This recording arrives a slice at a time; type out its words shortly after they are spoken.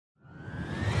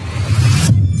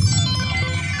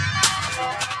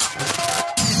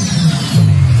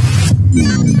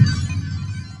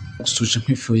ndagusuje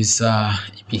nkwifuriza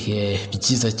ibihe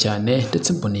byiza cyane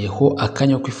ndetse mboneyeho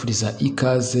akanya ko kwifuriza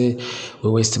ikaze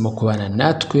wowe wese mo kubana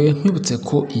natwe nkwibutse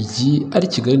ko iyi ari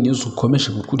Kigali News ukomeje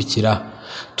gukurikira.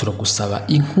 Turagusaba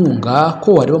inkunga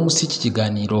ko wareba munsi y'iki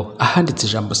kiganiro ahanditse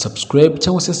ijambo subscribe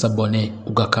cyangwa se sabone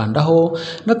ugakandaho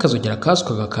n'akazogera kazo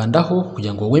kagakandaho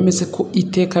kugira ngo wemeze ko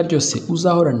iteka ryose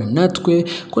uzahorana natwe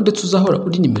ko ndetse uzahora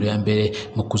uri nimero ya mbere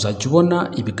mu kuzajya ubona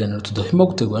ibiganiro tudahwema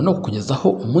gutegura no kukugezaho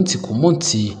umunsi ku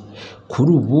munsi.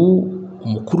 Kuri ubu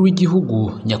umukuru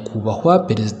w'igihugu nyakubahwa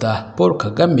Perezida Paul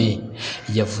Kagame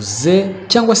yavuze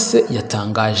cyangwa se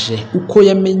yatangaje uko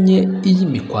yamenye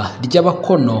iyimikwa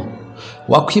ry'abakono.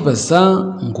 Wakwibaza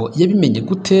ngo yabimenye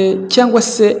gute cyangwa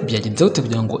se byagenze gute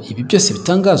kugira ngo ibi byose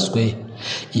bitangazwe?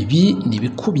 Ibi ni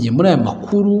ibikubiye muri aya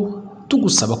makuru,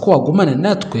 tugusaba ko wagumana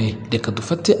natwe. Reka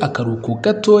dufate akaruhuko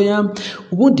gatoya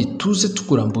ubundi tuze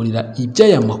tukuramburira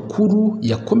iby'aya makuru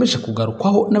yakomeje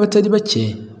kugarukwaho n'abatari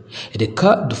bake.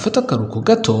 Reka dufate akaruhuko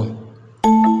gato.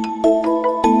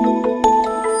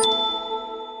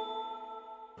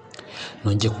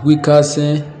 Nongeye kuguha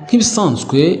ikaze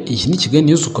nk'ibisanzwe. Iyi ni Kigali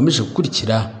News ukomeje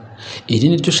gukurikira. Iri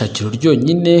ni ryo shakiro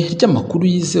ryonyine ry'amakuru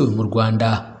yizewe mu Rwanda.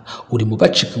 Uri mu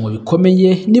bacikanywe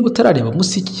bikomeye niba utarareba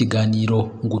munsi y'iki kiganiro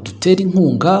ngo dutere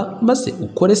inkunga maze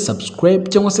ukore subscribe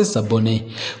cyangwa se sabone,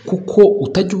 kuko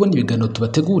utajya ubona ibiganiro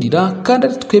tubategurira kandi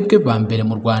ari twebwe ba mbere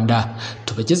mu Rwanda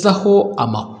tubagezaho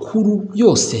amakuru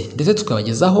yose ndetse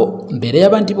tukabagezaho mbere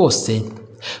y'abandi bose.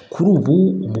 Kuri ubu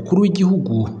umukuru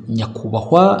w'igihugu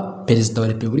nyakubahwa Perezida wa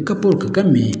Repubulika Paul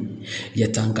Kagame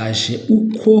yatangaje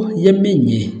uko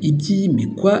yamenye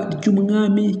iby'iyimikwa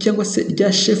ry'umwami cyangwa se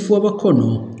rya shefu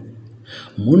w'abakono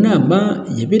mu nama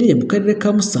yabereye mu karere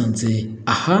ka Musanze.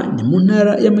 Aha ni mu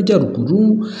ntara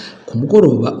y'Amajyaruguru ku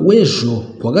mugoroba w'ejo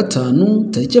kuwa gatanu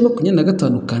tariki ya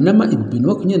 25 Kanama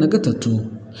 2023.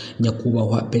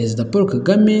 Nyakubahwa Perezida Paul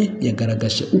Kagame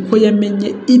yagaragaje uko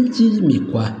yamenye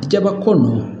iby'iyimikwa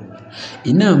ry'abakono.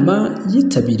 Inama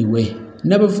yitabiriwe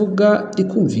n'abavuga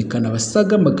rikumvikana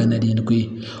basaga 700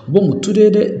 bo mu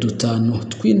turere 5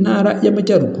 tw'intara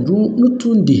y'Amajyaruguru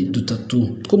n'utundi 3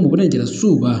 two mu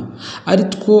burengerazuba ari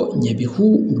two Nyabihu,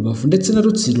 Rubavu ndetse na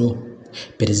Rutsiro.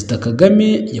 Perezida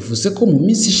Kagame yavuze ko mu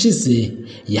minsi ishize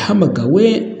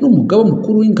yahamagawe n'umugaba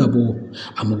mukuru w'ingabo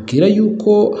amubwira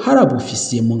yuko hari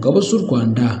abofisiye mu ngabo z'u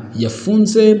Rwanda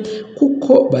yafunze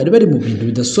kuko bari mu bintu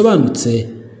bidasobanutse,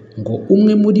 ngo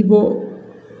umwe muri bo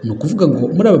ni ukuvuga ngo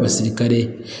muri aba basirikare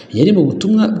yari mu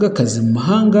butumwa bw'akazi mu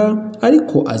mahanga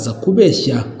ariko aza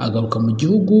kubeshya agaruka mu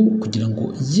gihugu kugira ngo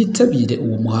yitabire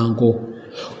uwo muhango.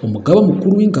 Umugaba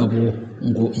mukuru w'ingabo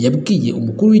ngo yabwiye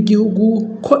umukuru w'igihugu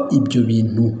ko ibyo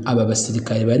bintu aba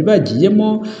basirikare bari bagiyemo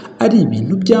ari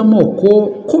ibintu by'amoko,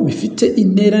 ko bifite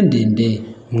intera ndende.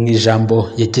 Mu ijambo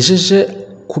yagejeje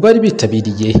ku bari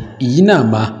bitabiriye iyi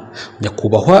nama,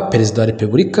 nyakubahwa Perezida wa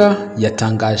Repubulika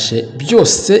yatangaje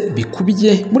byose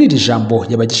bikubiye muri iri jambo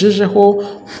yabagejejeho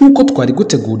nk'uko twari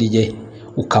guteguriye,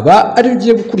 ukaba ari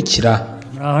ugiye gukurikira.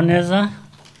 Muraho neza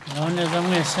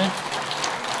mwese.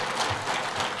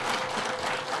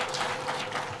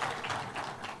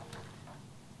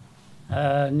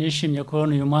 Nishimye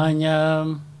kubona uyu mwanya,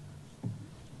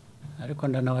 ariko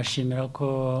ndanabashimira ko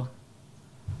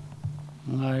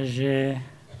mwaje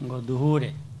ngo duhure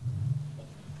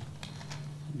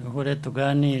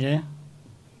tuganire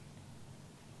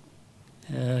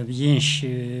byinshi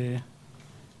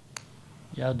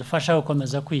byadufasha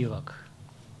gukomeza kwiyubaka.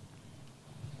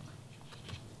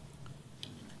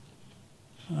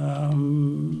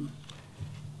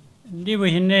 Ndi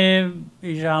buhine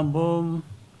ijambo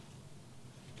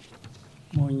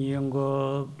mu ngingo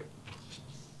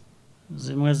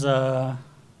zimwe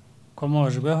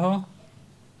zakomojweho.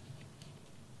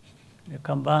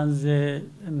 Reka mbanze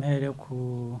mpere ku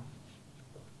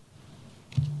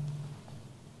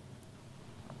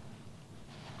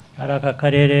aka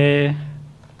karere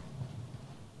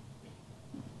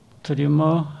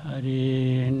turimo, hari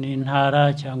n'intara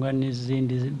cyangwa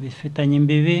n'izindi bifitanye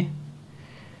imbibi,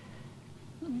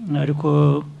 ariko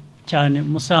cyane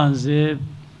Musanze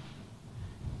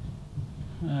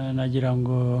nagira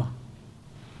ngo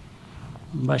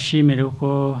mbashimire ko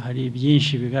hari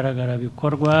byinshi bigaragara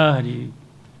bikorwa. Hari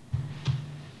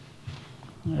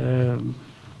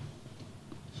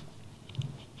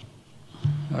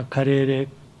akarere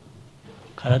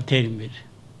karatera imbere,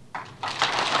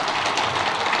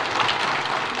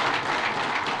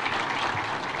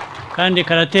 kandi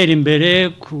karatera imbere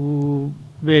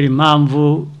kubera impamvu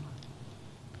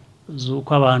z'uko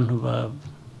abantu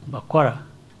bakora,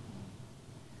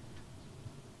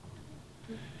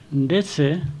 ndetse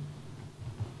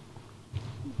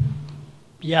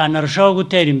byanarushaho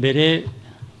gutera imbere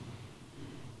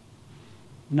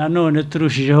nanone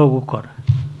turushijeho gukora.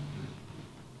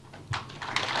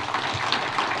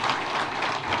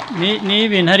 Ni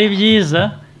ibintu ari byiza,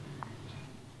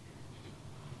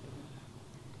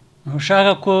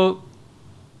 ntushaka ko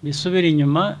bisubira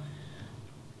inyuma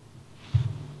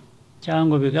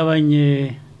cyangwa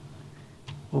bigabanye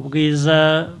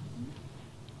ubwiza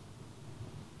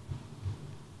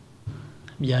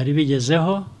byari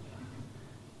bigezeho,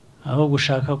 aho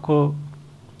gushaka ko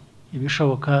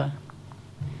ibishoboka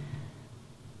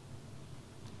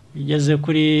bigeze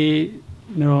kuri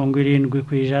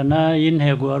 70%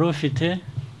 y'intego wari ufite.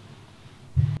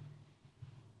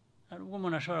 Hari ubwo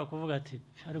umuntu ashobora kuvuga ati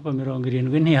ariko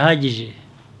 70 ntihagije,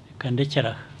 reka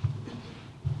ndekera.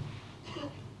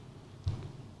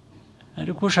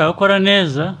 Ariko ushaka gukora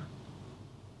neza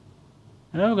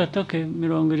aravuga ati okay,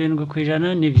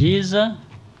 70% ni byiza,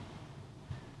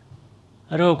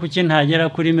 ariko kuki ntagera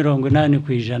kuri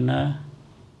 80%,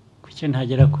 kuki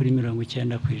ntagera kuri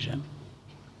 90%,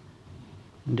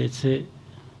 ndetse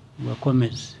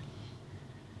bakomeze.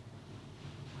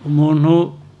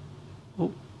 Umuntu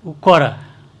ukora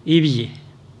ibye,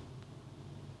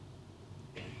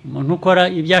 umuntu ukora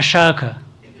ibyo ashaka,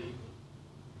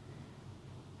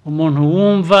 umuntu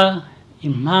wumva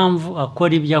impamvu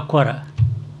akora ibyo akora,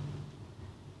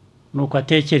 nuko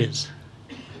atekereza.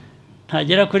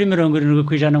 Ntagera kuri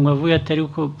 70% ngo avuye atari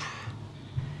ko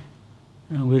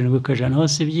 70%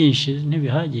 hose byinshi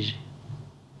ntibihagije,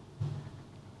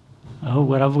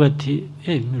 ahubwo aravuga ati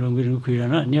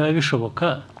 70% niba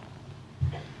bishoboka,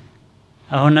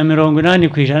 aho na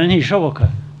 80% ntishoboka,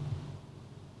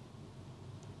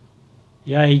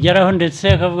 yayigeraho ndetse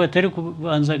akavuga ati ariko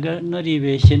banzaga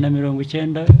naribeshye na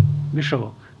 90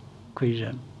 bishoboka ku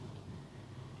ijana.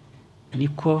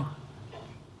 Niko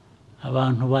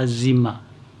abantu bazima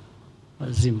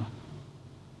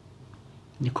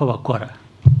niko bakora.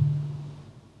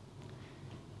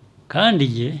 Kandi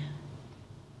jye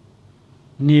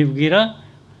nibwira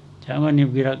cyangwa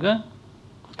nibwiraga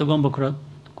ko tugomba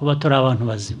kuba turi abantu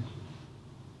bazima.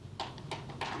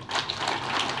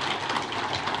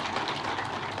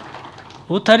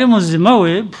 Utari muzima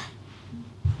we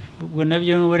ubwo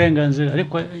nabyo n'uburenganzira,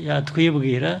 ariko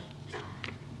yatwibwira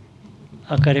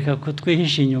akareka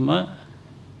kutwihisha inyuma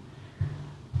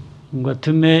ngo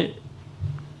atume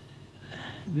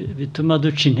bituma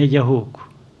duca intege. Ahubwo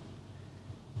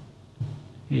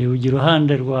ugira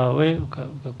uruhande rwawe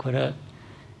ugakora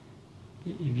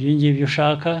ibyo ngibyo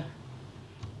ushaka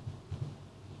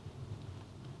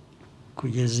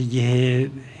kugeza igihe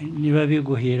niba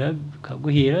biguhira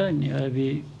bikaguhira, niba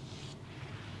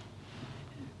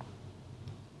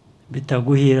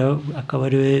bitaguhira akaba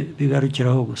ari we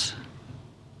bigarukiraho gusa.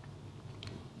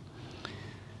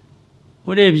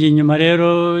 Urebye inyuma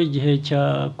rero igihe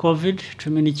cya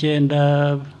COVID-19,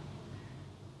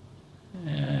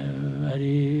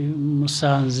 ari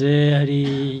Musanze, ari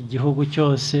igihugu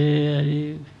cyose, ari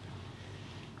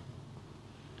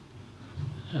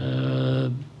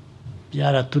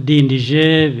byaratudindije,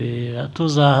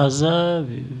 biratuzahaza,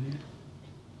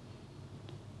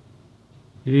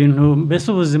 ibintu mbese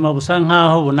ubuzima busa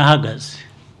nkaho bunahagaze.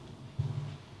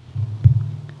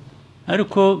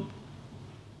 Ariko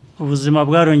ubuzima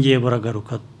bwarongeye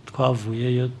buragaruka,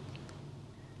 twavuyeyo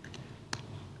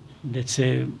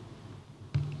ndetse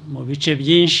mu bice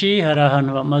byinshi hari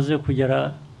ahantu bamaze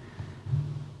kugera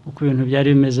uko ibintu byari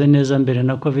bimeze neza mbere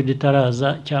na COVID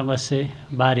itaraza, cyangwa se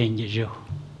barengejeho.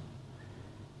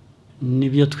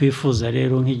 Nibyo twifuza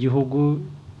rero nk'igihugu,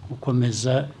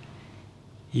 gukomeza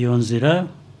iyo nzira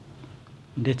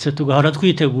ndetse tugahora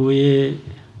twiteguye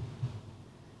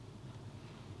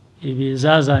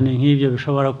ibizazane nk'ibyo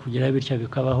bishobora kugira bityo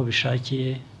bikabaho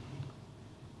bishakiye,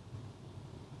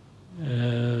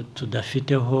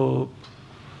 tudafiteho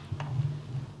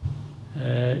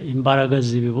imbaraga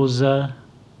zibibuza,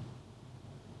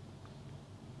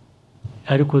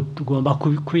 ariko tugomba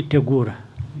kwitegura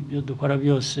ibyo dukora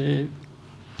byose.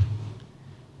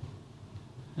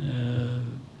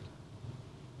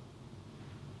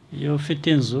 Iyo ufite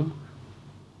inzu,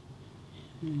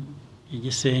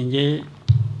 igisenge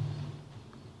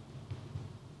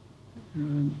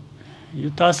iyo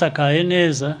utasakaye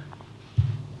neza,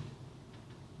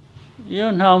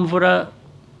 iyo nta mvura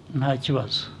nta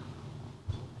kibazo,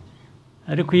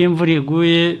 ariko iyo imvura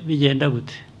iguye bigenda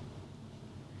gute?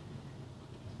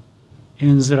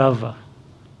 Inzu irava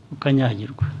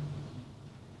ukanyagirwa.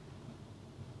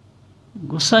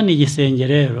 Gusana igisenge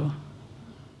rero,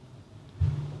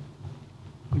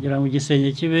 kugira ngo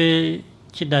igisenge kibe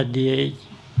kidadiye,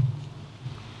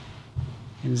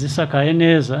 inzu isakaye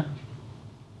neza,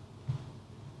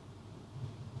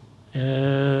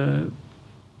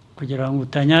 kugira ngo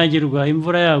utanyagirwa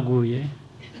imvura yaguye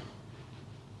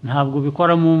ntabwo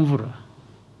ubikora mu mvura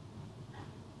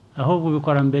ahubwo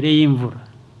ubikora mbere y'imvura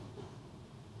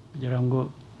kugira ngo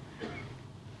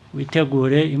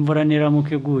witegure imvura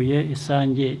niramuka iguye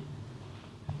isange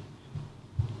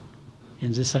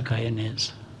inzu isakaye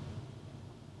neza.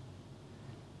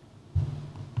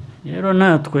 Rero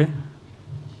natwe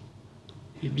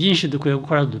ibyinshi dukwiye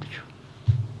gukora dutyo,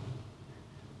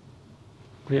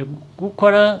 dukwiye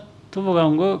gukora tuvuga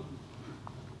ngo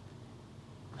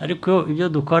ariko ibyo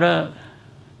dukora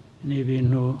ni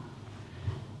ibintu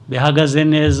bihagaze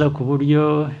neza ku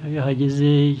buryo iyo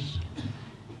hagize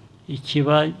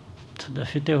ikiba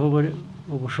tudafiteho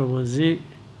ubushobozi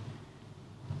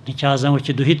nticyaza ngo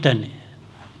kiduhitane,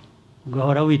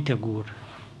 ugahora witegura.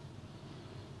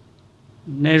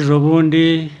 N'ejo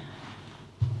bundi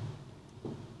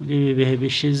muri ibi bihe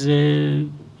bishize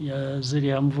ya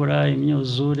ziriya mvura,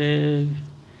 imyuzure,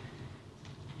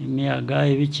 imiyaga,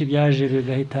 ibiki byaje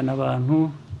bigahitana abantu,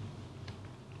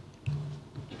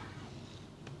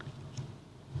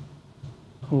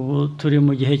 ubu turi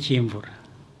mu gihe cy'imvura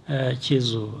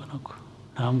cy'izuba,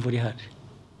 nta mvura ihari.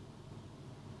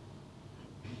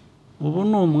 Ubu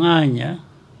ni umwanya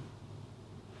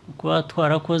kuba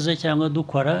twarakoze cyangwa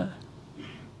dukora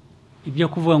ibyo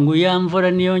kuvuga ngo ya mvura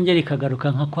niyongera ikagaruka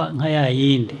nka ya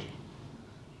yindi.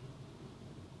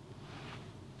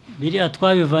 Biriya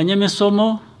twabivanyemo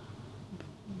isomo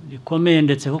rikomeye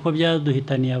ndetse kuko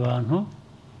byaduhitaniye abantu,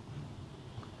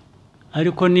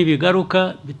 ariko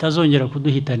nibigaruka bitazongera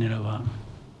kuduhitanira abantu.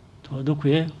 Tuba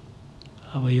dukwiye,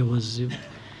 abayobozi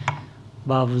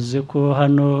bavuze ko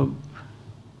hano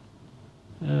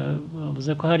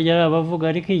bavuze ko harya ari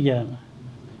abavuga rikijyana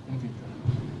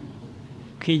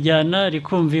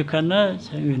rikumvikana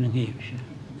cyangwa ibintu nk'ibyo,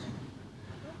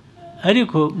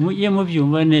 ariko mujye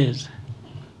mubyumva neza.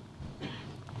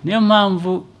 Niyo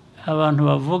mpamvu abantu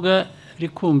bavuga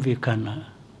rikumvikana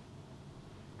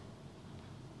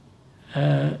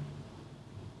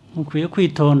mukwiye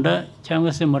kwitonda cyangwa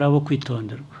se murabo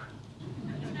kwitonderwa,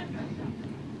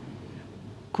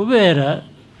 kubera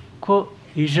ko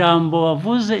ijambo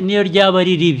wavuze niyo ryaba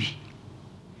ari ribi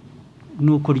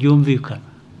ni uko ryumvikana.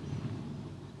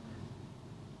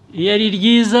 Iyo ari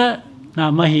ryiza ni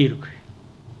amahirwe.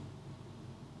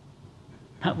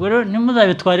 Ntabwo rero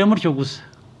ntimuzabitware mutyo gusa,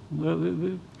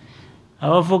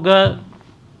 abavuga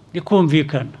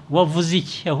rikumvikana wavuze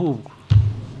iki ahubwo?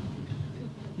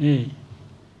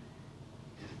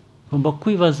 Ugomba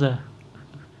kwibaza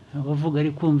abavuga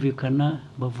rikumvikana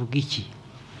bavuga iki,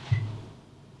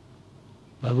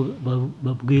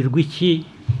 babwirwa iki,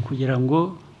 kugira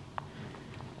ngo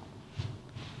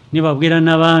nibabwira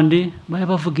n'abandi babe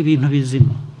bavuga ibintu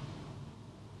bizima.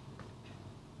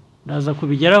 Ndaza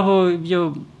kubigeraho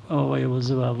ibyo abo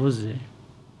bayobozi bavuze,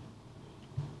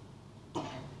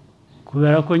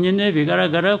 kubera ko nyine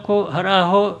bigaragara ko hari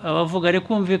aho abavuga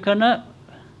rikumvikana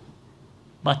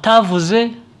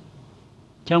batavuze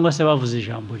cyangwa se bavuze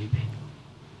ijambo ribi.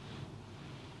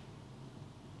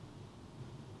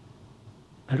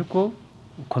 Ariko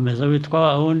ukomeza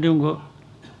witwa wundi ngo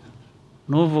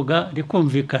nuvuga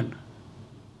rikumvikana.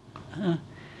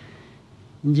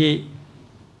 Nge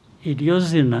iryo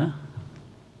zina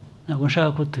ntabwo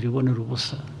nshaka ko turibonera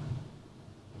ubusa.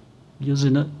 Iryo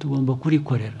zina tugomba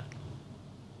kurikorera,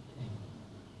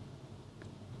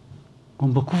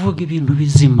 ugomba kuvuga ibintu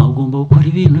bizima, ugomba gukora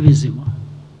ibintu bizima.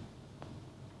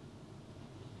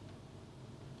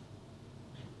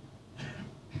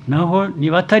 Naho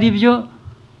niba atari byo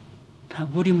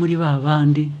ntabwo uri muri ba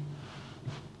bandi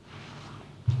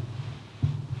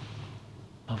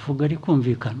bavuga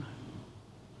rikumvikana.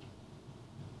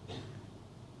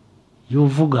 Iyo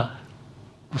uvuga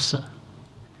gusa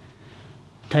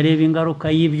utareba ingaruka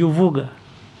y'ibyo uvuga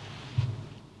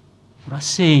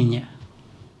urasenya.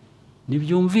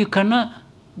 Nibyumvikana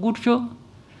gutyo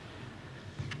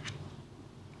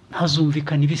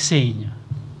ntazumvikana ibisenya,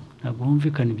 ntabwo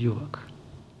humvikana ibyubaka.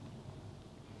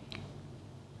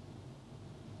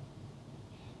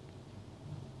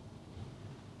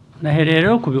 Nahereye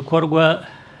rero ku bikorwa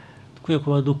twe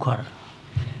kuba dukora.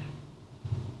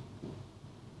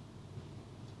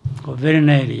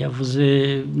 Guverineri yavuze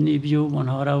n'ibyo umuntu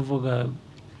ahora avuga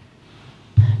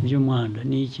by'umwanda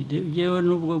ni iki. Yewe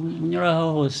nubwo munyura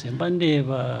aho hose mba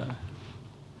ndeba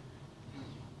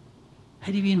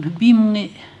hari ibintu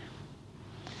bimwe,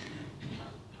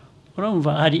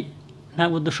 urumva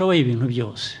ntabwo dushoboye ibintu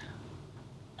byose,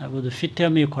 ntabwo dufite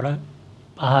amikoro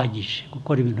ahagije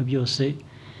gukora ibintu byose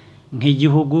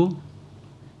nk'igihugu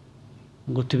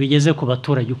ngo tubigeze ku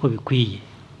baturage uko bikwiye.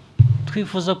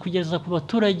 Twifuza kugeza ku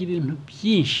baturage ibintu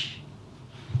byinshi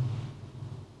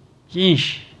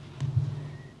byinshi,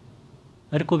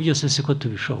 ariko byose siko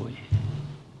tubishoboye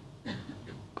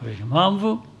kubera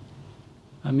impamvu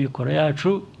amikoro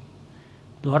yacu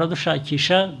duhora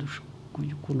dushakisha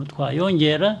ukuntu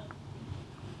twayongera.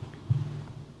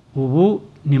 Ubu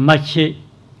ni make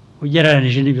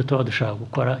ugereranije n'ibyo tuba dushaka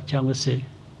gukora cyangwa se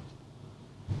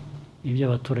ibyo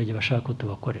abaturage bashaka ko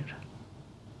tubakorera.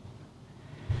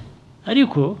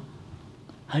 Ariko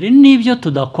hari n'ibyo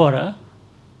tudakora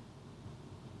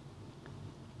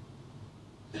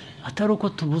atari uko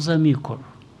tubuza amikoro,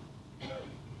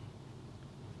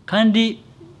 kandi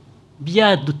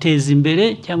byaduteza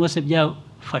imbere cyangwa se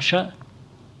byafasha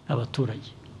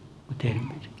abaturage gutera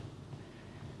imbere,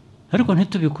 ariko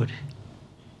ntitubikore.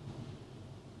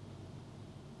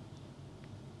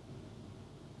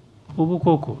 Ubu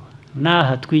koko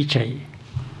n'aha twicaye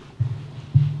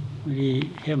muri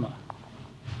hema,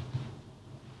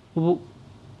 ubu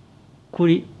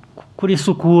kuri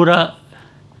sukura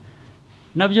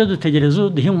nabyo dutegereza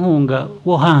uduha inkunga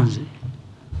wo hanze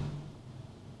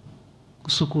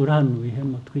gusukura hano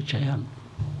ihema twicaye hano,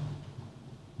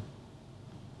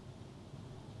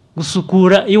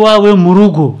 gusukura iwawe mu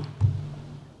rugo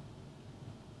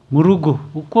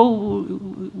uko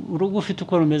urugo ufite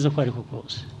uko rumeze ko ariko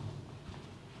kose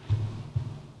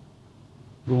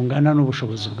rungana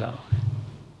n'ubushobozi bwawe.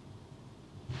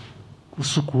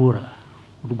 Gusukura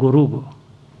urwo rugo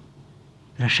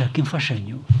birashaka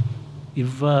imfashanyo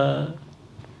iva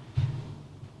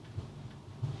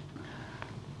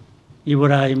i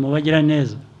Burayi mu bagira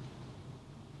neza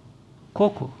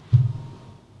koko,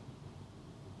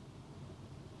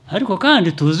 ariko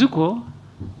kandi tuzi ko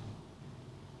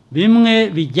bimwe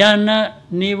bijyana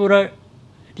n'ibura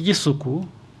ry'isuku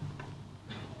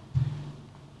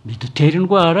bidutera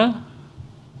indwara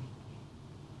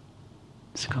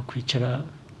zikakwicara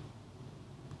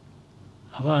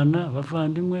abana,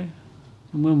 abavandimwe,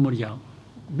 umwe mu muryango,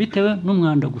 bitewe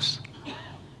n'umwanda gusa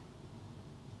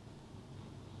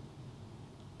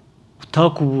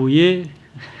utakubuye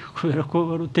kubera ko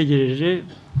wari utegereje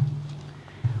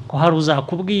ko hari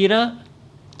uzakubwira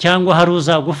cyangwa hari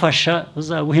uzagufasha,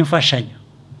 uzaguha imfashanyo.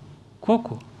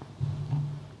 Koko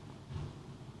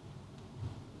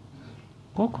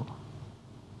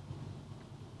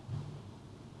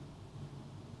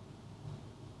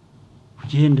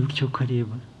ugenda utyo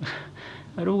ukareba,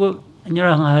 hari ubwo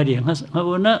nyura nk'ahariya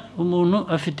nkabona umuntu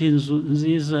afite inzu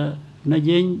nziza,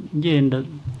 nagiye ngenda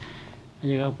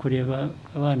najyaga kureba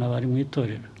abana bari mu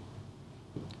itorero,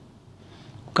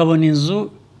 ukabona inzu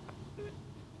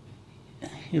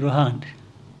iruhande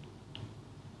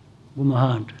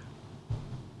rw'umuhanda,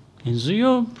 inzu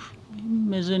yo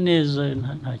imeze neza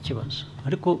nta kibazo,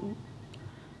 ariko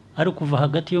ari kuva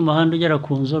hagati y'umuhanda ugera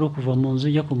ku nzu, ari kuva mu nzu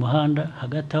ujya ku muhanda,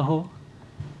 hagati aho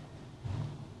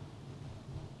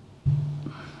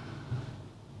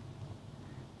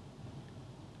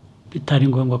bitari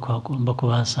ngombwa ko hagomba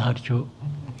kuba hasa hatyo,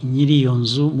 nyiri iyo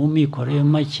nzu mu mikoro ye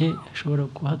make ashobora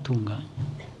kuhatunganya.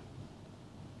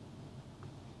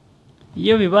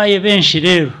 Iyo bibaye benshi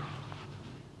rero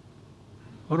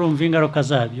urumva ingaruka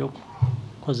zabyo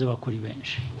ko ziba kuri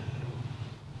benshi.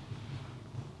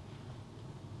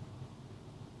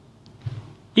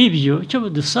 Ibyo icyo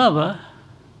bidusaba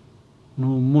ni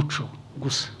umuco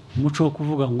gusa, umuco wo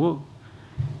kuvuga ngo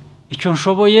icyo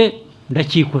nshoboye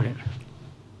ndacyikorera,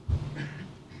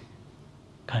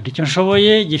 kandi icyo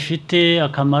nshoboye gifite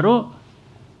akamaro,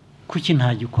 kuki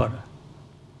ntagikora?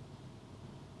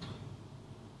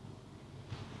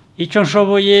 Icyo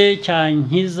nshoboye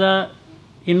cyankiza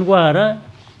indwara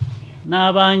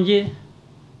n'abanjye,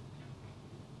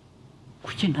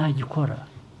 kuki ntagikora?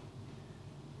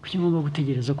 Kuki ngomba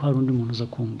gutegereza ko hari undi muntu uza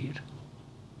kumbwira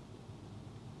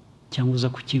cyangwa uza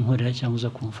kukinkorera cyangwa uza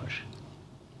kumfasha?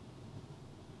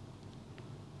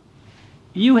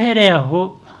 Iyo uhereye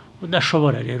aho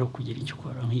udashobora rero kugira icyo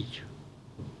ukora nk'icyo,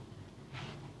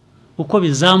 uko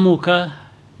bizamuka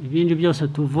ibindi byose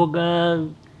tuvuga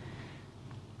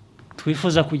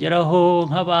twifuza kugeraho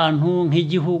nk'abantu,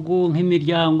 nk'igihugu,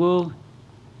 nk'imiryango,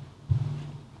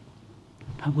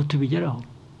 ntabwo tubigeraho.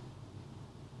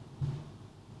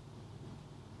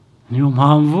 Niyo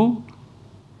mpamvu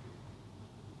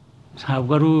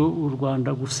ntabwo ari u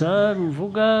Rwanda gusa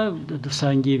ruvuga,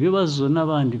 dusangiye ibibazo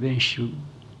n'abandi benshi.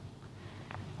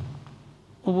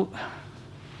 Ubu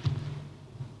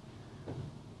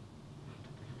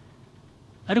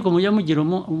ariko mujya mugira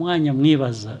umwanya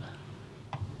mwibaza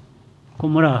ko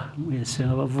muri aha mwese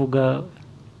abavuga,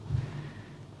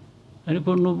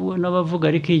 ariko n'abavuga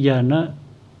ariko ijyana,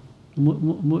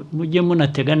 mujye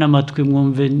munatega n'amatwi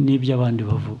mwumve n'ibyo abandi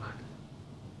bavuga,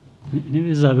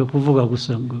 ntibizabe kuvuga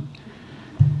gusa ngo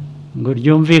ngo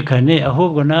ryumvikane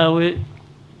ahubwo nawe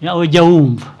jya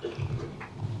wumva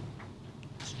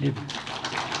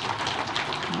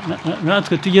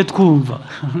natwe tujye twumva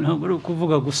ntabwo ari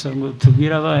ukuvuga gusa ngo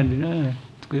tubwire abandi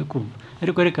twe kumva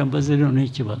ariko reka mbaze noneho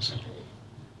ikibazo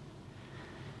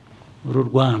uru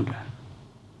Rwanda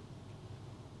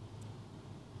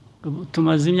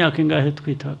tumaze imyaka ingahe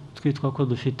twitwa ko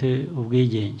dufite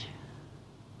ubwigenge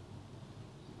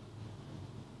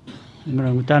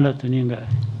 60 n'ingahe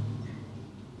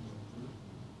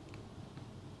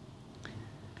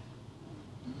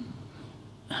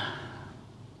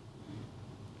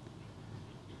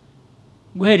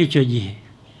guhera icyo gihe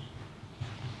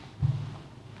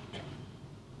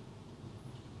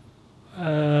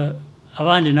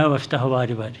abandi nabo bafite aho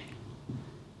bari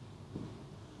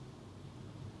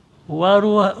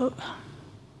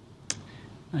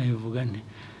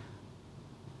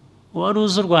uwari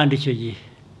uzi u Rwanda icyo gihe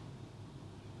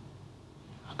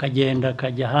akagenda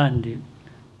akajya ahandi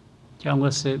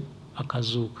cyangwa se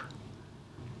akazuka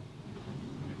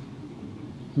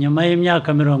nyuma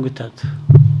y'imyaka 30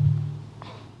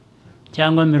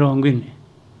 cyangwa 40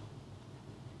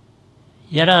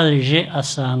 yaraje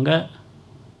asanga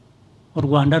u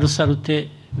Rwanda rusa rute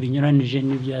binyuranije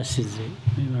n'ibyasize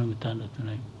muri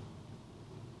 61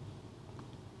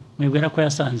 mwibwira ko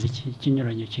yasanze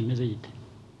ikinyuranyo kimeze gite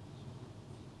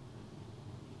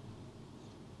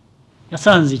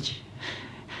yasanze iki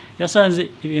yasanze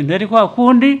ibintu ari kwa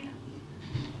kundi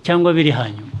cyangwa biri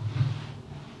hanyuma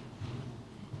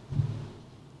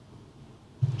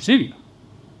sibyo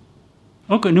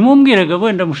nimumbwirega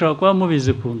wenda mushobora kuba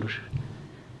mubizi kundusha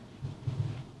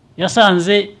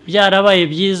yasanze byarabaye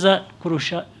byiza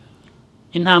kurusha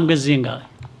intambwe zingahe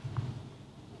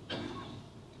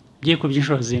byikubye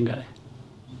inshuro zingahe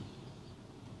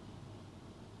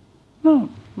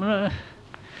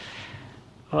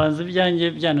abanza ibyanjye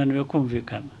byananiwe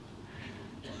kumvikana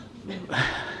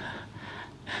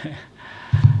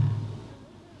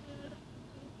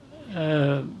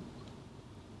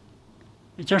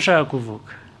icyo nshaka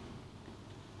kuvuga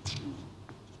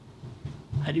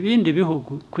hari ibindi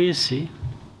bihugu ku isi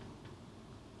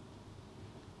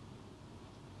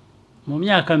mu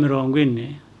myaka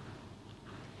 40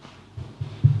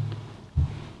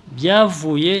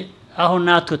 byavuye aho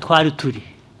natwe twari turi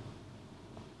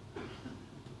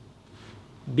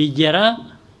bigera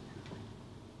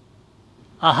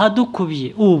ahadukubiye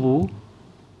ubu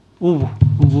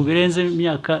birenze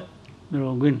imyaka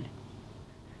 40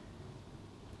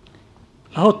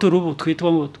 aho turi ubu twitwa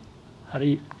ngo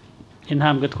hari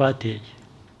intambwe twateye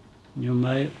nyuma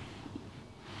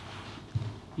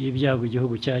y'ibyago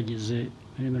igihugu cyagize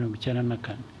muri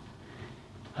 1994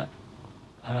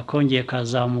 harakongeye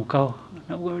kazamukaho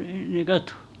nabwo ni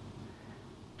gato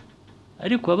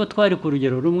ariko aba twari ku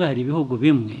rugero rumwe hari ibihugu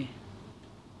bimwe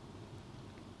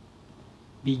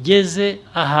bigeze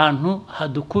ahantu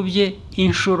hadukubye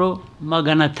inshuro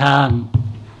 500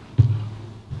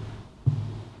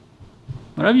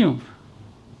 murabyumva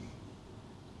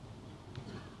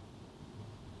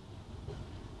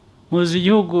muzi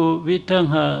igihugu bita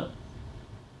nka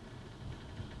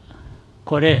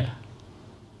Korea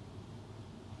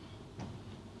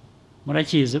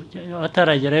murakizi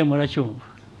ataragerayo muracyumva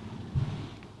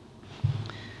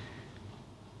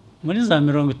muri za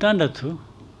 60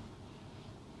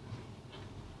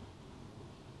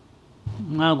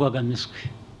 mwagwaga miswi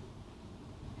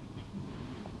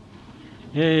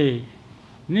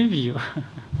nibyo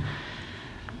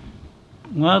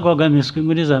mwagwaga miswi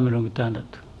muri za 60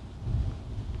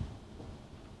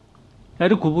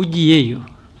 ariko ubu ugiyeyo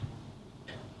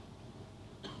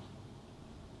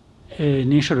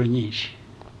ni inshuro nyinshi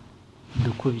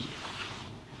dukubye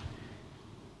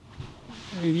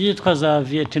ibyitwa za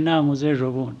Vietnam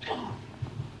z'ejo bundi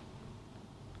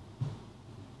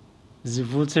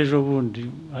zivutse ejo bundi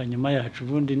hanyuma yacu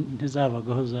ubundi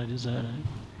ntizabagaho zari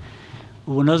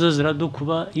ubu nazo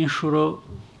ziradukuba inshuro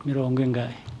 40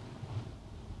 ingahe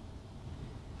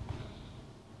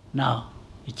naho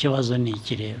ikibazo ni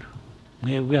iki rero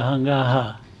mwebwe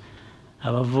ahangaha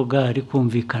abavuga ari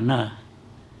kumvikana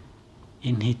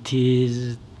intiti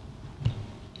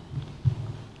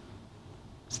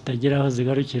zitagira aho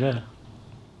zigarukira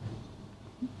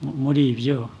muri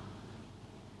ibyo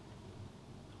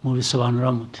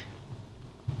mubisobanura mute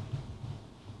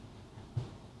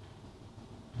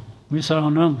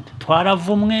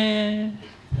twaravumwe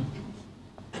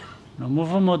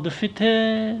n'umuvumo dufite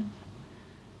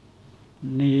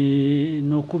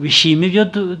ni ukubishima ibyo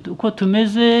uko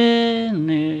tumeze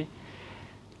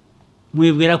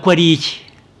mwibwira ko ari iki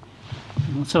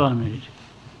munsobanurire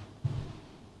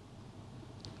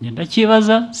ngenda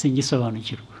kibaza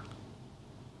singisobanukirwa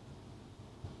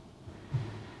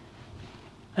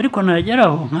ariko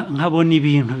nageraho nkabona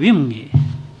ibintu bimwe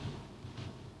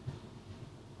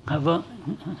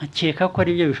nkakeka ko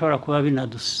ari byo bishobora kuba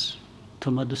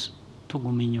binadutuma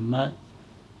tuguma inyuma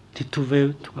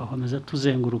ntituve tugakomeza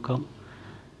tuzenguruka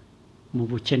mu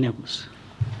bukene gusa.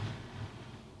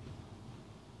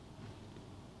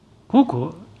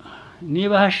 Kuko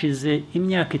niba hashize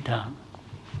imyaka 5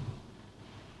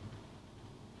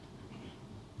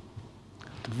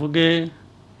 tuvuge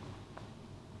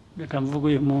reka mvuge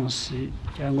uyu munsi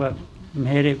cyangwa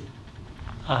mpere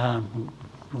ahantu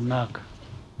runaka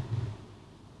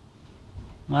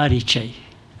mwaricaye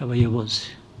abayobozi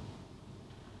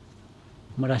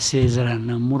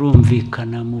murasezerana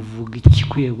murumvikana muvuga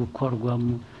ikikwiye gukorwa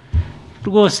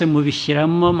rwose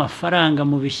mubishyiramo amafaranga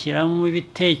mubishyiramo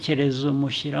ibitekerezo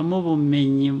mushyiramo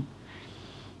ubumenyi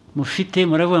mufite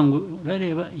muravuga ngo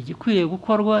urareba igikwiye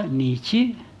gukorwa ni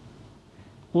iki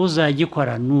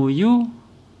uzagikora n'uyu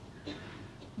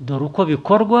dore uko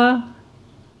bikorwa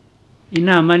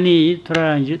inama niyi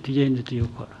turarangije tugende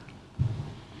tuyikora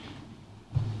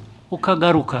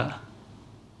ukagaruka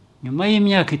nyuma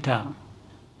y'imyaka 5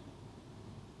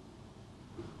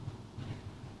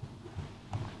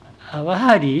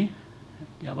 abahari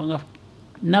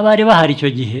n'abari bahari icyo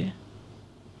gihe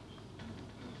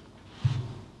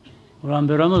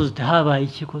urambere uramuzi uti habaye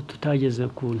iki ko tutageze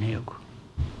ku ntego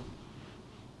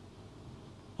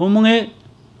umwe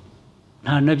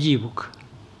ntanabyibuka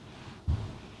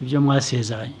ibyo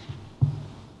mwasezeranye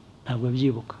ntabwo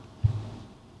byibuka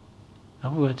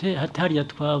avuga ati harya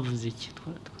twavuze iki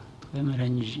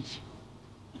twemeranyije iki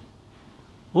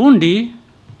undi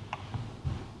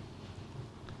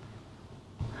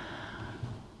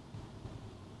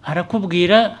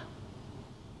arakubwira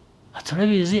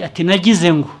aturabizi ati nagize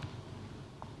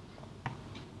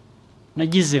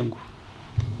ngo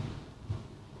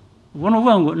ubona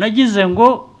uvuga ngo nagize ngo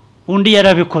undi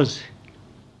yarabikoze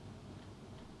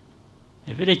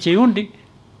eberekeye undi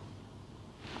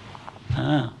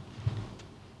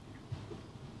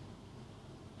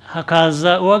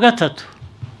hakaza uwa gatatu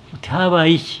uti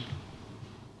habaye iki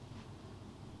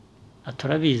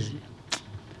aturabizi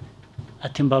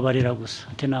ati mbabarira gusa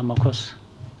ati ni amakosa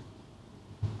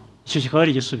icyo kikaba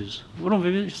ari igisubizo urumva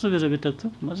ibisubizo 3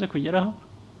 umaze kugeraho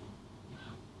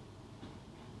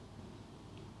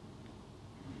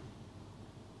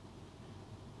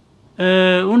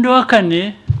undi wa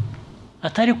 4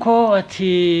 atari ko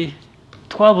ati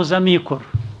twabuze amikoro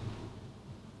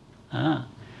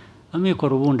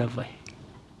amikoro ubundi avahe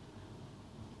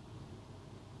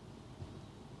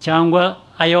cyangwa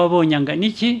ayo wabonye angana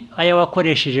iki ayo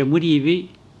wakoresheje muri ibi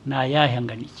ni ayahe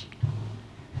angana iki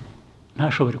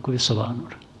ntashobore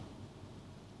kubisobanura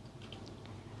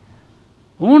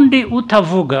undi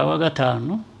utavuga wa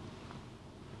 5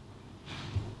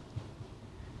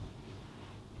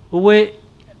 uwe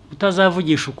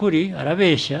utazavugisha ukuri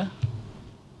arabeshya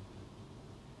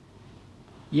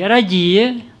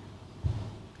yaragiye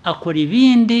akora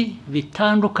ibindi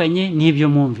bitandukanye n'ibyo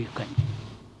mwumvikanye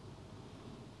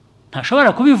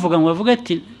ntashobora kubivuga ngo avuge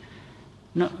ati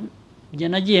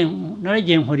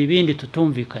naragiye nkora ibindi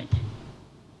tutumvikanye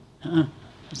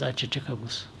azaceceka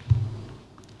gusa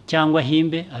cyangwa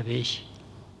himbe abeshye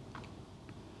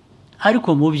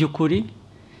ariko mu by'ukuri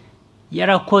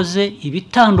yarakoze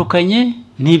ibitandukanye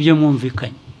n'ibyo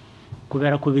mwumvikanye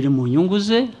kubera ko biri mu nyungu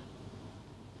ze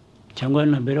cyangwa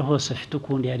na mbere hose afite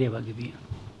ukundi yarebaga ibintu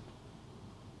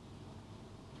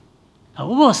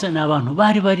abo bose ni abantu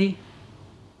bari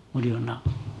muri iyo nama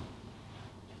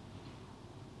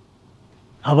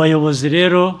abayobozi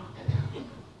rero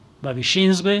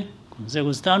babishinzwe ku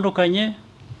nzego zitandukanye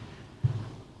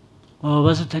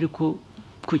bababaza utari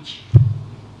kuki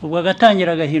ubwo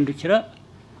agatangira agahindukira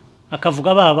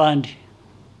akavuga babandi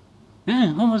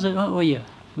oya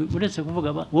uretse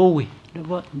kuvuga wowe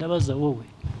ndabaza wowe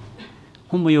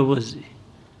nk'umuyobozi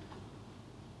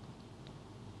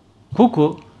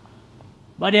kuko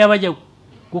bariya bajya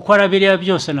gukora biriya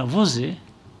byose navuze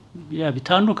biriya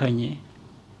bitandukanye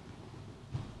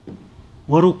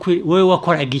wowe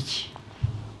wakoraga iki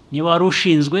niba wari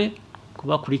ushinzwe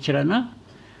gukurikirana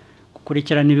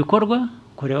ibikorwa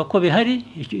kureba ko bihari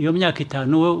iyo myaka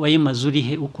 5 we wayimaze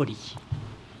urihe ukora iki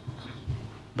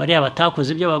bariya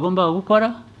batakoze ibyo bagomba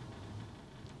gukora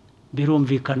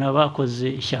birumvikana bakoze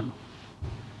ishyano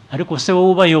ariko se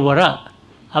wowe ubayobora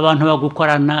abantu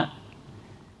bagukorana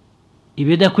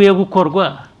ibidakwiye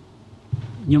gukorwa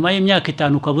nyuma y'imyaka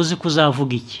 5 ukabuze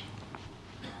kuzavuga iki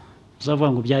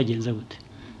uzavuga ngo byagenze gute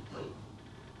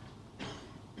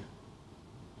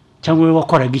cyangwa we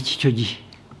wakoraga iki cyo gihe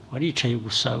waricaye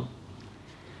gusa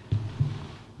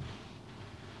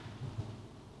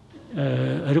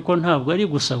ariko ntabwo ari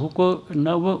gusa kuko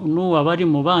nabo n'ubu abari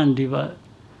mu bandi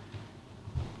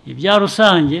ibya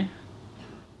rusange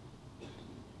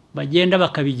bagenda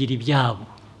bakabigira ibyabo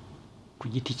ku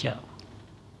giti cyabo.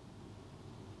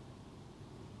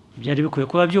 Byari bikwiye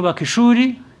kuba byubaka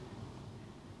ishuri,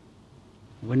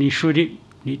 ubwo ni ishuri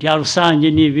rya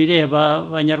rusange, ni ibireba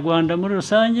abanyarwanda muri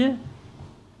rusange,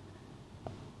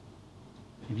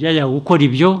 ibyajya gukora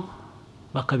ibyo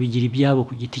bakabigira ibyabo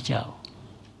ku giti cyabo,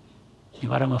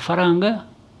 niba ari amafaranga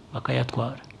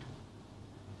bakayatwara,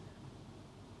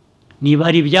 niba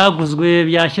ari ibyaguzwe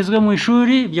byashyizwe mu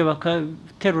ishuri ibyo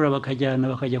bakaterura bakajyana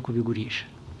bakajya kubigurisha.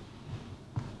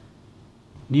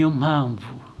 Niyo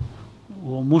mpamvu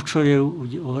uwo muco rero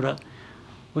uhora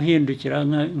uhindukira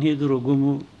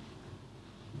nk'idurugumu,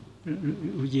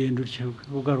 ugenda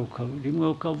ugaruka, rimwe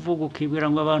ukavuga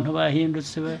ukibwira ngo abantu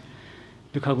bahindutse,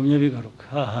 bikagumya bigaruka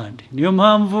hahandi. Niyo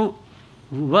mpamvu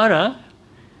ubara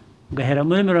ugahera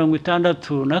muri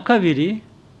 62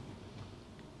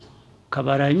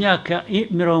 ukabara imyaka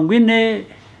 40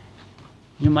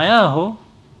 nyuma yaho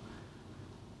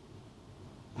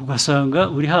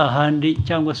ugasanga uri hahandi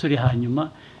cyangwa se uri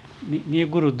hanyuma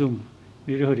n'igurudumu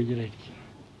ririho rigira riti.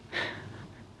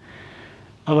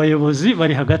 Abayobozi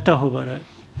bari hagati aho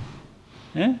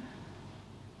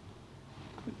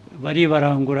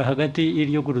baribarangura hagati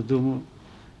y'iryo gurudumu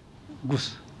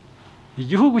gusa,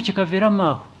 igihugu kikaviramo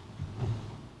aho.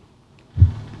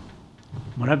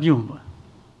 Murabyumva?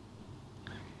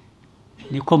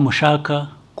 Niko mushaka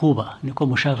kuba, niko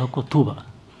mushaka ko tuba.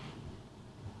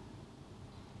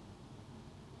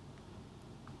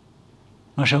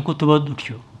 Mushaka ko tuba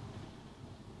dutyo.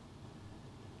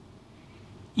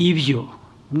 Ibyo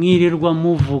mwirirwa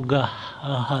muvuga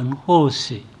ahantu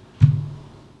hose,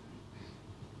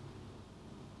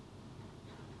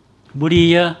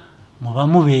 buriya muba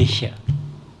mubeshya.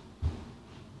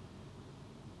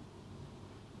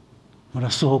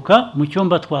 Murasohoka mu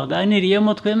cyumba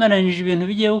twaganiriyemo twemeranyije ibintu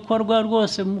bigiye gukorwa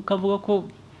rwose, mukavuga ko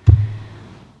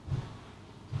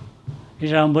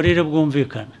ijambo riri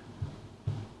bwumvikana.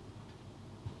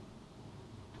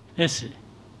 Ese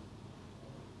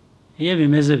iyo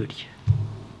bimeze bityo,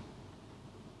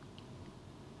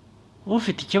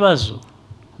 ufite ikibazo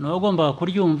niwe ugomba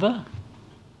kuryumva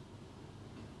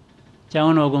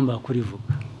cyangwa niwe ugomba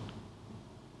kurivuga?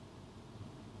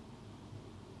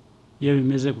 Iyo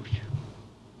bimeze gutyo,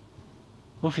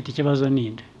 ufite ikibazo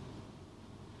ninde?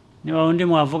 Niba undi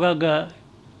mwavugaga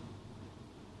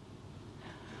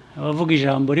abavuga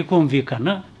ijambo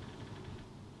rikumvikana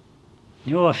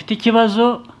nibo bafite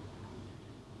ikibazo,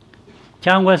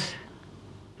 cyangwa se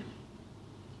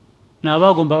ni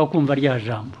abagombaga kumva rya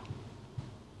jambo?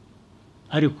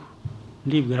 Ariko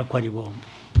ndibwira ko ari bombi.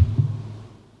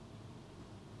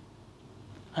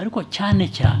 Ariko cyane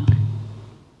cyane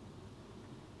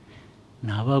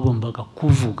ni abagombaga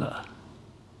kuvuga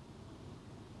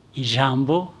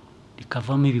ijambo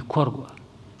rikavamo ibikorwa,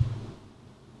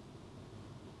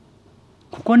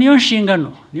 kuko niyo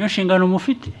nshingano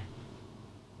mufite,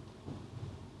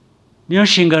 niyo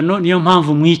nshingano, niyo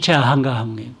mpamvu mwicyaha ngaha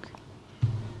mwebwe.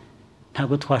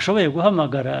 Ntabwo twashoboye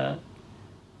guhamagara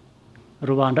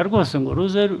rubanda rwose ngo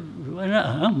ruze,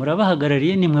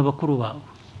 murabahagarariye, nimwe bakuru babo.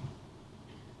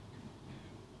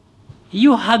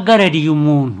 Iyo uhagarariye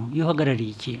umuntu, iyo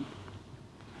uhagarariye ikintu,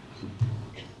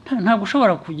 ntabwo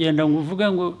ushobora kugenda ngo uvuge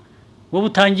ngo wowe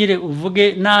utangire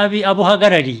uvuge nabi abo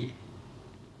uhagarariye,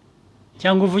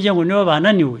 cyangwa uvuge ngo nibo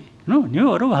bananiwe. No,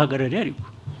 niwe wari ubahagarariye, ariko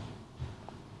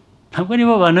ntabwo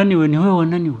nibo bananiwe, niwe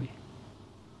wananiwe.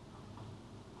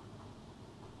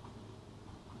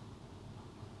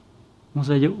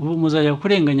 Muzajya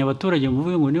kurenganya abaturage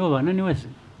muvuge ngo nibo bananiwe se?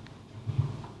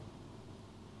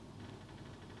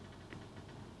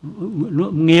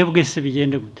 Mwebwe se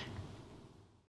bigende gute?